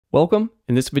Welcome.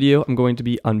 In this video, I'm going to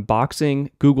be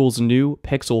unboxing Google's new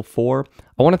Pixel 4.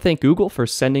 I want to thank Google for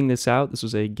sending this out. This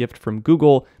was a gift from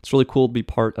Google. It's really cool to be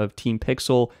part of Team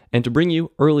Pixel and to bring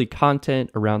you early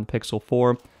content around the Pixel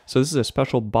 4. So this is a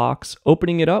special box.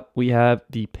 Opening it up, we have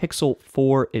the Pixel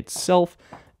 4 itself,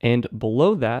 and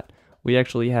below that, we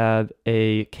actually have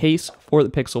a case for the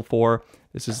Pixel 4.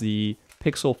 This is the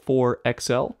Pixel 4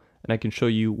 XL, and I can show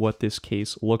you what this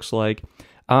case looks like.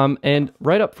 And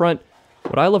right up front,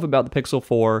 what I love about the Pixel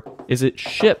 4 is it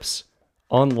ships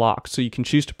unlocked. So you can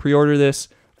choose to pre-order this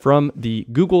from the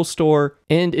Google store.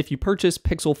 And if you purchase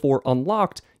Pixel 4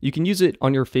 unlocked, you can use it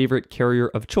on your favorite carrier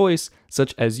of choice,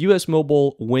 such as US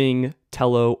Mobile, Wing,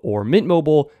 Tello, or Mint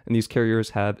Mobile. And these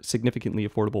carriers have significantly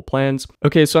affordable plans.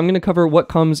 Okay, so I'm going to cover what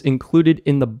comes included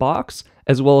in the box,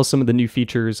 as well as some of the new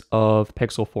features of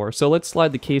Pixel 4. So let's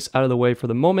slide the case out of the way for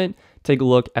the moment. Take a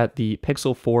look at the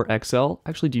Pixel 4 XL. I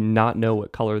actually do not know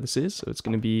what color this is, so it's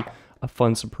going to be a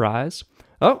fun surprise.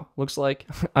 Oh, looks like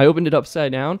I opened it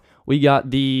upside down. We got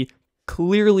the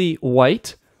clearly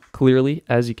white,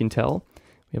 as you can tell.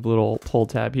 We have a little pull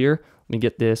tab here. Let me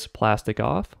get this plastic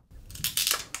off.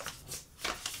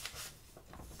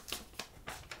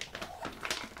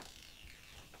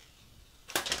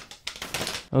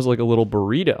 That was like a little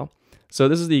burrito. So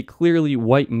this is the clearly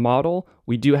white model.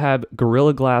 We do have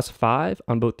Gorilla Glass 5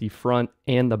 on both the front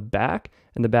and the back.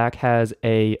 And the back has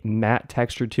a matte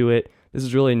texture to it. This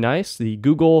is really nice. The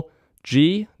Google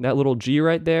G, that little G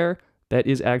right there, that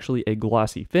is actually a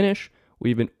glossy finish. We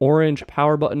have an orange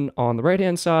power button on the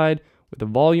right-hand side with a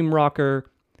volume rocker,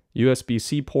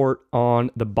 USB-C port on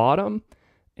the bottom.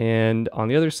 And on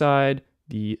the other side,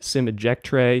 the SIM eject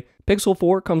tray. Pixel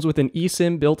 4 comes with an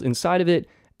eSIM built inside of it,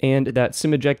 and that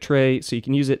SIM eject tray, so you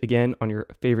can use it again on your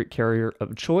favorite carrier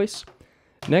of choice.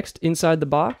 Next, inside the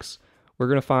box, we're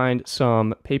going to find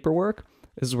some paperwork.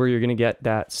 This is where you're going to get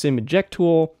that SIM eject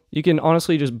tool. You can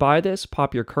honestly just buy this,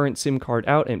 pop your current SIM card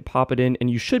out and pop it in,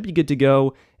 and you should be good to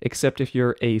go, except if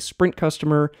you're a Sprint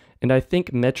customer. And I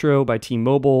think Metro by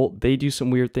T-Mobile, they do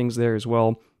some weird things there as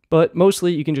well. But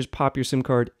mostly, you can just pop your SIM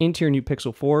card into your new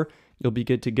Pixel 4. You'll be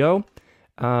good to go.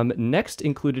 Next,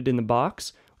 included in the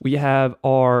box, we have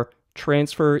our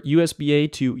transfer USB-A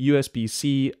to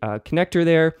USB-C connector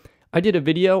there. I did a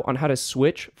video on how to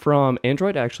switch from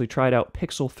Android. I actually tried out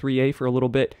Pixel 3a for a little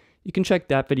bit. You can check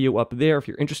that video up there if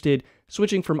you're interested,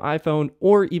 switching from iPhone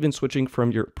or even switching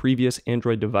from your previous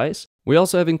Android device. We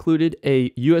also have included a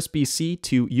USB-C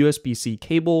to USB-C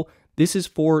cable. This is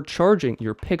for charging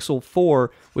your Pixel 4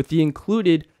 with the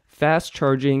included fast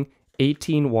charging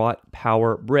 18-watt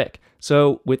power brick.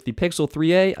 So with the Pixel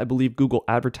 3a, I believe Google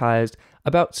advertised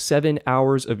about 7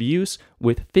 hours of use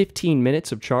with 15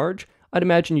 minutes of charge. I'd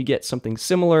imagine you get something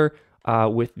similar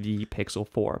with the Pixel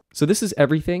 4. So this is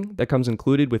everything that comes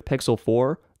included with Pixel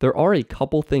 4. There are a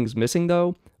couple things missing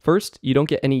though. First, you don't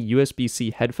get any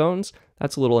USB-C headphones.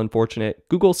 That's a little unfortunate.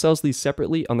 Google sells these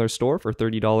separately on their store for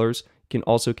 $30. You can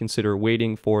also consider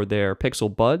waiting for their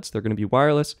Pixel Buds. They're going to be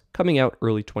wireless, coming out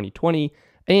early 2020.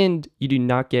 And you do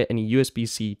not get any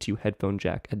USB-C to headphone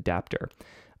jack adapter.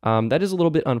 That is a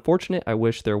little bit unfortunate. I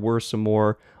wish there were some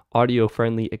more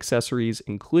audio-friendly accessories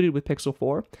included with Pixel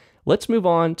 4. Let's move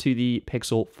on to the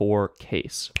Pixel 4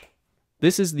 case.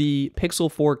 This is the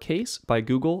Pixel 4 case by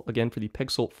Google, again for the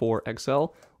Pixel 4 XL.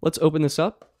 Let's open this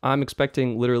up. I'm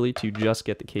expecting literally to just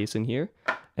get the case in here.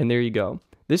 And there you go.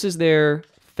 This is their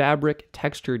fabric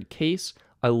textured case.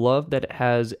 I love that it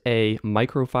has a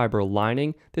microfiber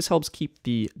lining. This helps keep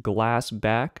the glass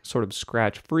back sort of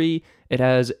scratch free. It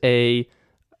has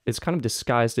it's kind of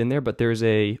disguised in there, but there's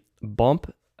a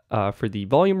bump for the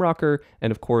volume rocker,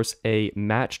 and of course a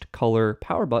matched color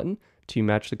power button to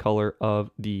match the color of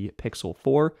the Pixel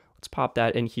 4. Let's pop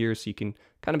that in here so you can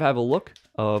kind of have a look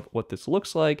of what this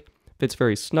looks like. Fits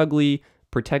very snugly,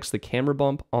 protects the camera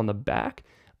bump on the back.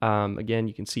 Again,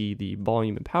 you can see the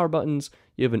volume and power buttons.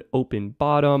 You have an open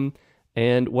bottom.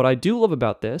 And what I do love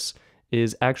about this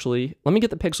is actually, let me get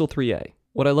the Pixel 3a.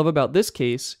 What I love about this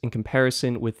case in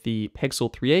comparison with the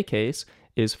Pixel 3a case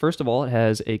is, first of all, it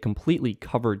has a completely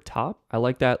covered top. I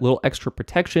like that little extra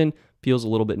protection, feels a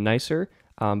little bit nicer.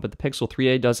 But the Pixel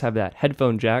 3a does have that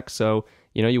headphone jack, so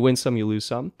you win some, you lose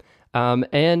some.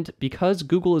 And because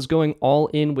Google is going all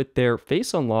in with their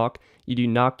face unlock, you do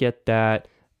not get that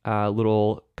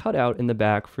little cutout in the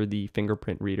back for the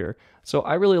fingerprint reader. So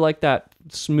I really like that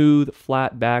smooth,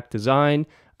 flat back design.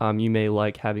 You may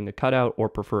like having a cutout or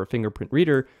prefer a fingerprint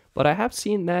reader, but I have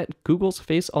seen that Google's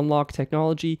face unlock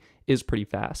technology is pretty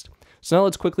fast. So now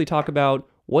let's quickly talk about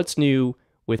what's new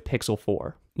with Pixel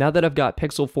 4. Now that I've got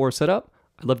Pixel 4 set up,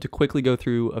 I'd love to quickly go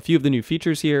through a few of the new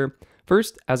features here.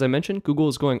 First, as I mentioned, Google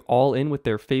is going all in with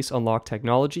their face unlock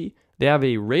technology. They have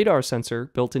a radar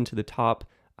sensor built into the top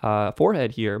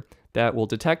forehead here that will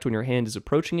detect when your hand is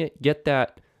approaching it, get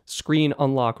that screen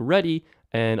unlock ready,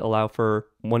 and allow for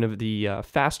one of the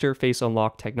faster face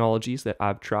unlock technologies that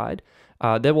I've tried.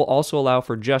 That will also allow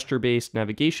for gesture-based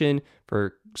navigation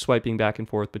for swiping back and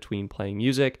forth between playing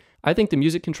music. I think the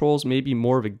music controls may be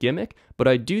more of a gimmick, but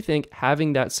I do think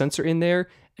having that sensor in there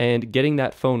and getting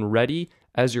that phone ready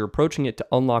as you're approaching it to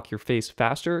unlock your face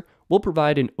faster will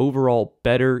provide an overall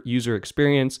better user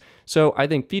experience. So I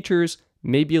think features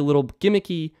may be a little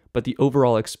gimmicky, but the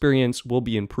overall experience will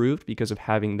be improved because of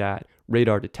having that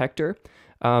radar detector.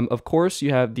 Of course, you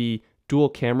have the dual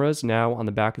cameras now on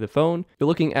the back of the phone. You're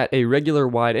looking at a regular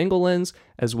wide angle lens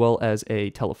as well as a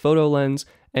telephoto lens,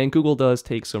 and Google does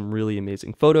take some really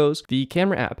amazing photos. The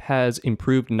camera app has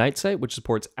improved night sight, which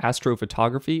supports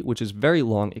astrophotography, which is very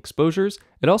long exposures.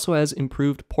 It also has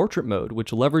improved portrait mode,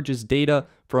 which leverages data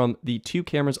from the two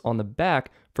cameras on the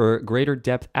back for greater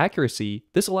depth accuracy.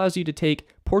 This allows you to take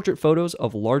portrait photos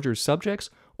of larger subjects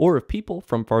or of people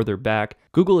from farther back.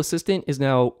 Google Assistant is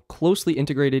now closely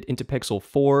integrated into Pixel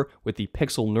 4 with the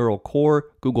Pixel Neural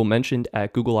Core. Google mentioned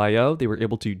at Google I/O they were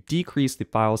able to decrease the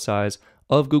file size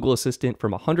of Google Assistant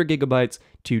from 100 gigabytes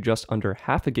to just under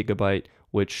half a gigabyte,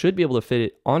 which should be able to fit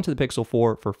it onto the Pixel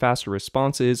 4 for faster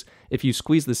responses. If you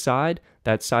squeeze the side,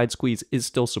 that side squeeze is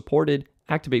still supported,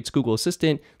 activates Google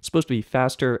Assistant. It's supposed to be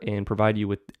faster and provide you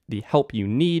with the help you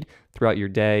need throughout your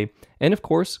day. And of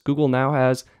course, Google now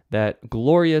has that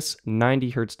glorious 90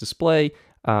 hertz display,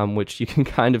 which you can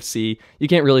kind of see. You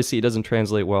can't really see, it doesn't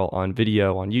translate well on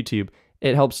video on YouTube.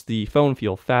 It helps the phone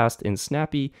feel fast and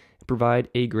snappy and provide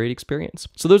a great experience.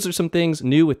 So those are some things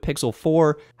new with Pixel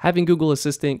 4. Having Google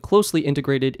Assistant closely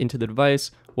integrated into the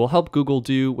device will help Google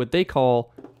do what they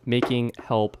call making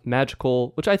help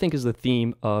magical, which I think is the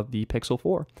theme of the Pixel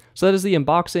 4. So that is the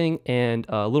unboxing and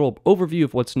a little overview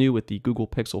of what's new with the Google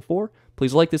Pixel 4.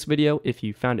 Please like this video if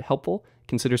you found it helpful.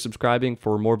 Consider subscribing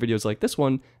for more videos like this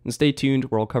one, and stay tuned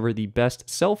where I'll cover the best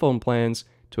cell phone plans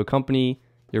to accompany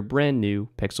your brand new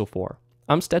Pixel 4.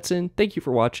 I'm Stetson, thank you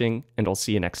for watching, and I'll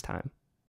see you next time.